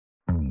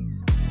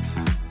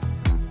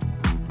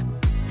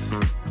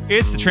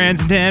It's the Trends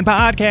in 10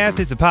 podcast.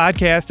 It's a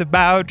podcast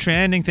about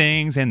trending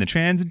things, and the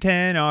trends in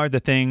 10 are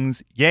the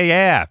things.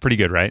 Yeah. Pretty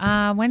good,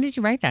 right? When did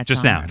you write that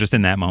Just song? now, just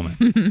in that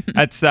moment.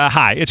 That's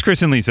hi, it's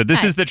Chris and Lisa.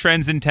 This is the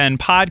Trends in 10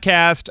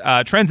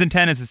 podcast. Trends in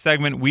 10 is a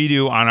segment we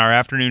do on our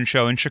afternoon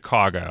show in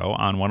Chicago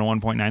on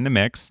 101.9 The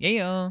Mix.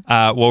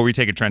 Yeah. Where we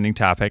take a trending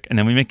topic and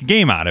then we make a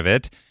game out of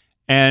it.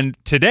 And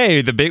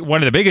today,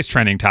 one of the biggest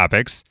trending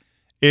topics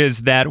is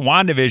that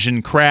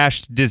WandaVision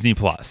crashed Disney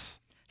Plus.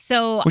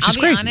 So Which I'll is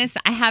be crazy. honest,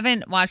 I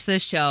haven't watched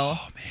this show.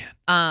 Oh,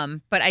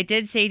 man. But I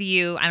did say to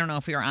you, I don't know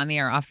if we were on the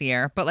air or off the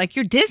air, but like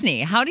you're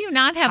Disney. How do you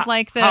not have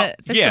the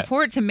yeah.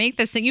 support to make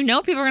this thing? You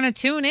know people are going to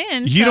tune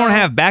in. You don't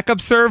have backup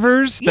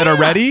servers that are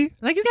ready?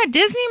 Like you got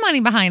Disney money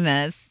behind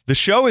this. The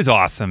show is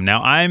awesome.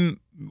 Now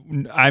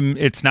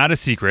it's not a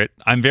secret.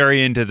 I'm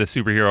very into the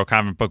superhero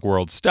comic book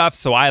world stuff,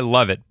 so I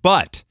love it.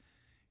 But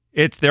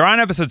they're on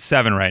episode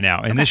 7 right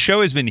now, and this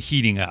show has been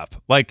heating up.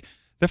 Like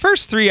the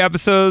first 3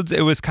 episodes, it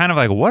was kind of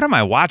like, what am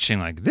I watching?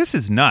 Like, this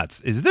is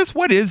nuts.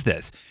 What is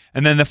this?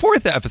 And then the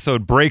 4th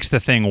episode breaks the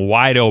thing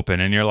wide open,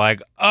 and you're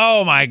like,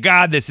 oh my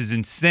God, this is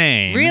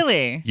insane.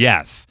 Really?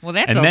 Yes. Well,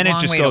 that's and a then long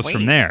it just way to goes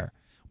from wait. there.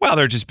 Well,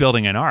 they're just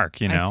building an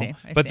arc, you know.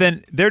 I But see.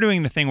 then they're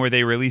doing the thing where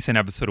they release an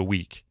episode a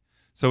week.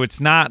 So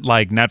it's not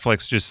like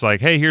Netflix just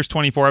like, hey, here's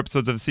 24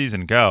 episodes of a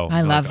season, go. I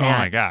You're love like, that. Oh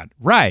my God.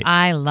 Right.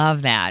 I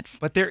love that.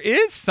 But there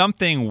is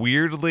something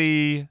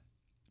weirdly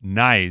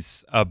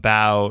nice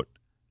about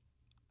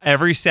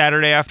every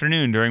Saturday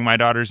afternoon during my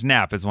daughter's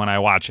nap is when I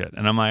watch it.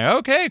 And I'm like,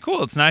 okay,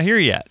 cool. It's not here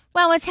yet.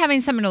 Well, it's having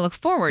something to look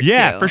forward to.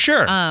 Yeah, for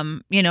sure.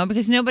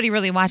 Because nobody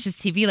really watches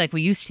TV like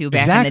we used to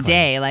back in Exactly. the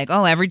day. Like,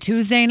 every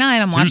Tuesday night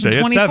I'm watching Tuesday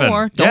at 24.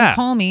 7. Don't Yeah.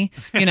 call me,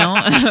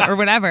 or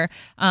whatever.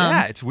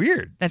 Yeah, it's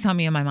weird. That's how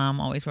me and my mom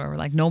always were. We're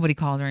like, nobody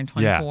called during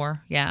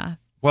 24. Yeah.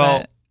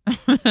 Well,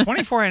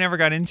 24 I never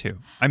got into.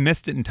 I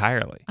missed it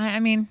entirely. I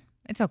mean,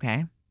 it's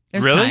okay.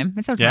 There's Really? time.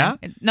 It's okay. Yeah?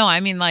 No, I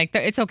mean, like,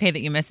 it's okay that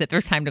you missed it.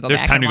 There's time to go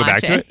There's back time and to go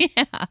watch back to it?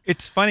 Yeah.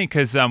 It's funny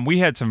because I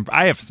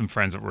have some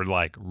friends that were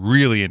like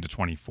really into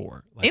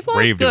 24. Like, It was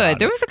raved about good. it.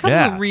 There was a couple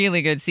Yeah. of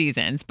really good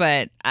seasons,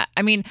 but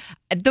I mean,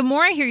 the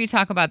more I hear you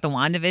talk about the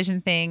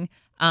WandaVision thing,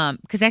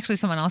 because actually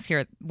someone else here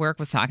at work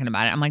was talking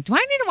about it. I'm like, do I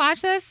need to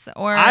watch this?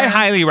 Or I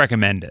highly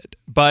recommend it,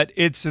 but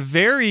it's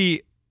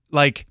very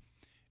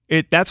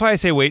that's why I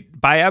say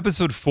wait. By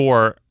episode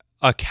 4,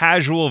 a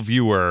casual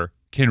viewer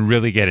can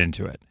really get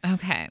into it.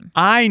 Okay.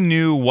 I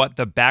knew what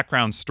the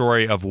background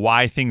story of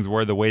why things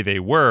were the way they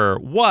were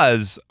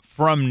was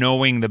from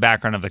knowing the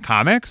background of the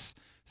comics.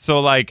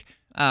 So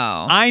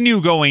I knew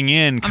going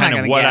in kind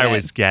of what I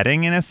was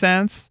getting in a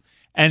sense.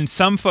 And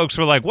some folks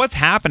were like, what's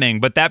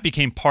happening? But that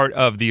became part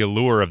of the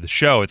allure of the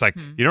show. It's like,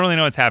 you don't really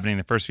know what's happening in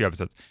the first few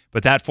episodes.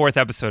 But that 4th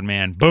episode,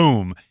 man,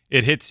 boom,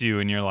 it hits you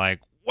and you're like,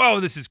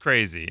 whoa, this is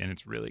crazy. And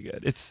it's really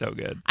good. It's so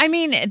good. I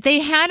mean, they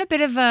had a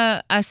bit of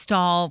a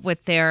stall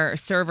with their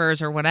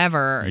servers or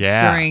whatever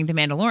during the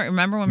Mandalorian.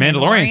 Remember when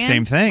Mandalorian,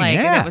 same thing.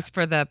 That was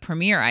for the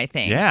premiere, I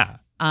think. Yeah.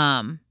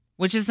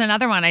 Which is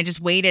another one. I just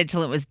waited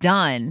till it was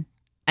done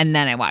and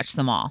then I watched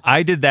them all.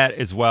 I did that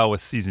as well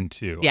with season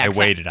 2. Yeah, I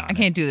waited on it. I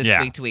can't do this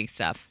Yeah. week to week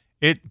stuff.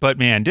 But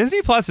man,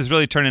 Disney Plus is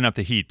really turning up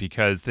the heat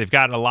because they've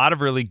got a lot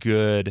of really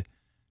good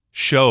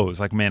shows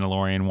like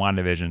Mandalorian,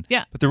 WandaVision.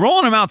 Yeah. But they're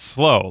rolling them out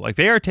slow. Like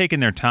they are taking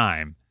their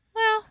time.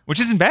 Well, which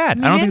isn't bad.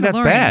 mean, I don't think that's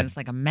Mandalorian bad. It's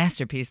like a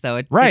masterpiece,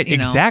 though. Right,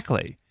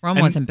 exactly. Rome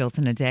And wasn't built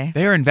in a day.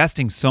 they are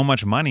investing so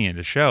much money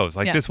into shows.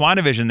 Like this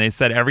WandaVision, they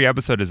said every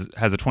episode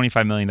has a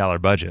 $25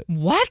 million budget.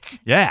 What?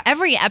 Yeah.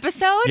 Every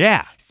episode?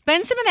 Yeah.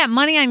 Spend some of that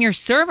money on your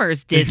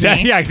servers,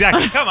 Disney. Yeah,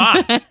 exactly. Come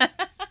on.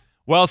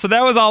 Well, so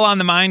that was all on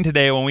the mind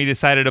today when we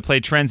decided to play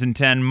Trends in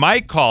 10.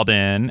 Mike called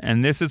in,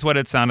 and this is what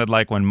it sounded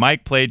like when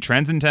Mike played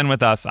Trends in 10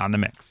 with us on The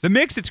Mix. The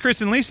Mix, it's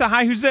Chris and Lisa.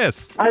 Hi, who's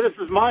this? Hi, this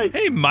is Mike.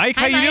 Hey, Mike.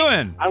 Hi, how you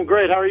Mike. doing? I'm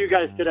great. How are you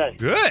guys today?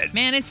 Good.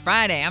 Man, it's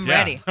Friday. I'm Yeah.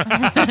 ready.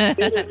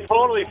 It's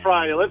totally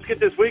Friday. Let's get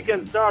this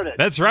weekend started.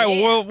 That's right.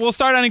 Yeah. Well, we'll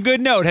start on a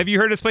good note. Have you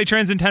heard us play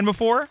Trends in 10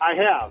 before? I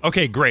have.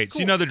 Okay, great. So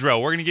you know the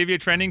drill. We're going to give you a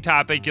trending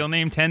topic. You'll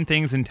name 10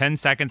 things in 10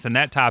 seconds in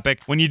that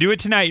topic. When you do it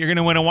tonight, you're going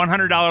to win a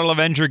 $100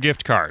 Lavenger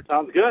gift card.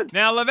 Sounds good.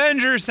 Now,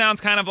 Lavenger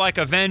sounds kind of like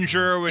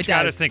Avenger, which It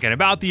got does. us thinking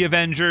about the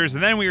Avengers.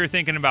 And then we were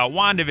thinking about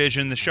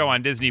WandaVision, the show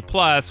on Disney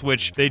Plus,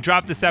 which they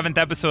dropped the 7th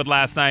episode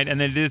last night,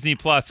 and then Disney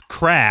Plus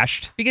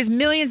crashed. Because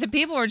millions of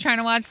people were trying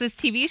to watch this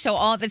TV show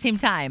all at the same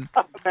time.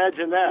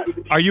 Imagine that.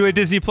 Are you a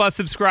Disney Plus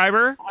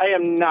subscriber? I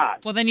am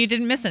not. Well, then you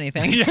didn't miss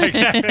anything. Yeah,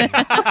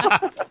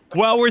 exactly.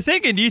 Well, we're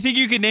thinking, do you think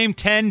you could name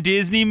 10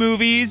 Disney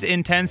movies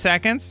in 10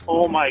 seconds?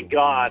 Oh, my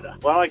God.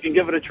 Well, I can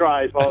give it a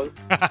try, I suppose.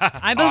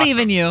 I believe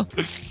in you.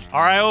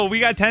 All right, well, we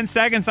got 10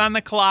 seconds on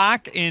the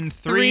clock in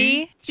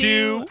 3,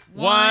 2,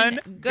 1,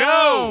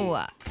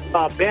 go.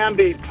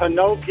 Bambi,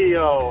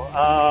 Pinocchio,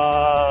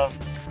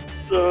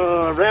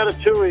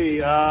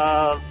 Ratatouille.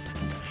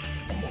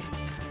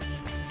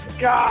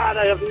 God,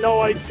 I have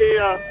no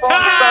idea.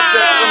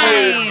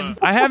 Time!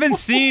 I haven't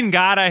seen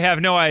God, I have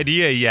no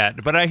idea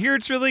yet, but I hear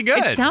it's really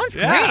good. It sounds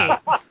Yeah.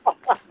 great.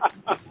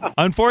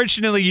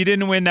 Unfortunately, you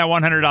didn't win that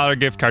 $100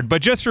 gift card.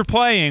 But just for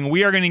playing,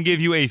 we are going to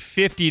give you a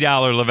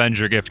 $50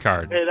 Levenger gift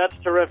card. Hey, that's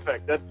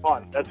terrific. That's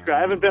fun. That's great. I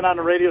haven't been on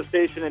a radio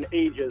station in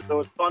ages, so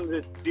it's fun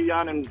to be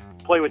on and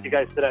play with you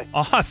guys today.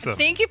 Awesome.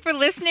 Thank you for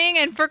listening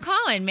and for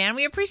calling, man.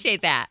 We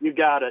appreciate that. You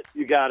got it.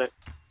 You got it.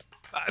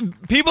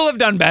 People have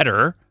done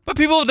better, but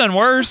people have done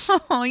worse.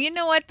 Oh, you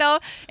know what, though?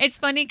 It's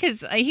funny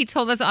because he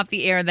told us off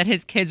the air that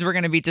his kids were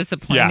going to be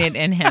disappointed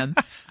in him.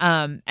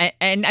 And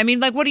I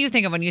mean, like, what do you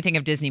think of when you think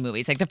of Disney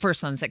movies? Like the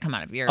first ones that come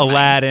out of your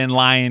Aladdin, mind?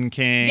 Lion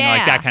King,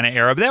 like that kind of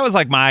era. But that was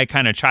like my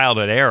kind of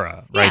childhood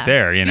era right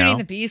there, you know? Beauty and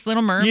the Beast,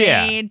 Little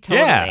Mermaid,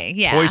 totally.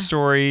 Yeah. Toy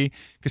Story,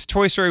 because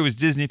Toy Story was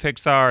Disney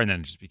Pixar and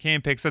then it just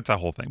became Pixar. It's a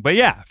whole thing. But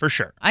yeah, for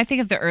sure. I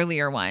think of the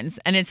earlier ones.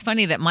 And it's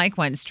funny that Mike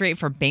went straight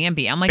for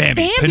Bambi. I'm like,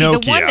 Bambi Pinocchio.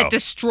 The one that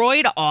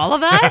destroyed all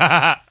of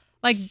us?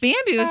 Like,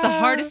 Bambi was the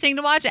hardest thing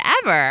to watch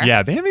ever.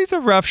 Yeah, Bambi's a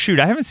rough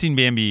shoot. I haven't seen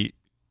Bambi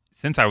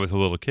since I was a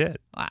little kid.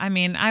 I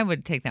mean, I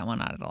would take that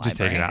one out of the library. Just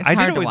take it out. It's I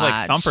hard did always to watch.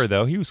 like Thumper,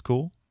 though. He was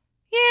cool.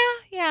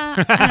 Yeah.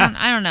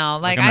 I don't know.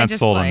 Like, I'm not I just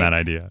sold on that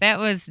idea. That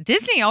was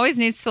Disney always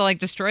needs to like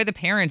destroy the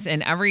parents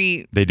in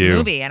every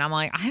movie, and I'm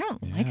like, I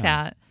don't like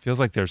that.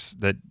 Feels like there's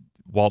that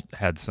Walt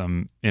had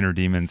some inner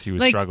demons he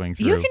was struggling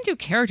through. You can do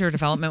character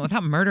development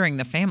without murdering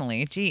the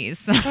family.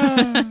 Jeez.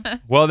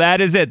 Well, that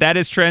is it. That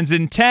is Trends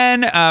in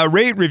 10.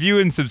 Rate, review,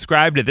 and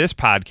subscribe to this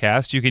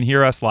podcast. You can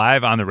hear us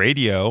live on the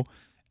radio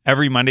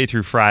every Monday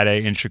through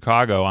Friday in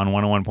Chicago on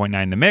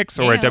 101.9 The Mix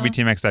or at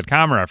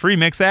WTMX.com or our free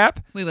Mix app.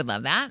 We would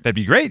love that. That'd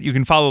be great. You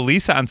can follow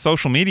Lisa on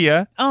social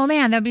media. Oh,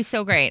 man, that'd be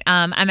so great.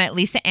 I'm at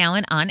Lisa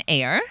Allen on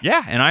air.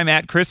 Yeah, and I'm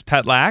at Chris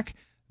Petlak.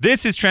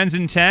 This is Trends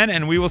in 10,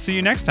 and we will see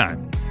you next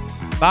time.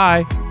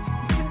 Bye.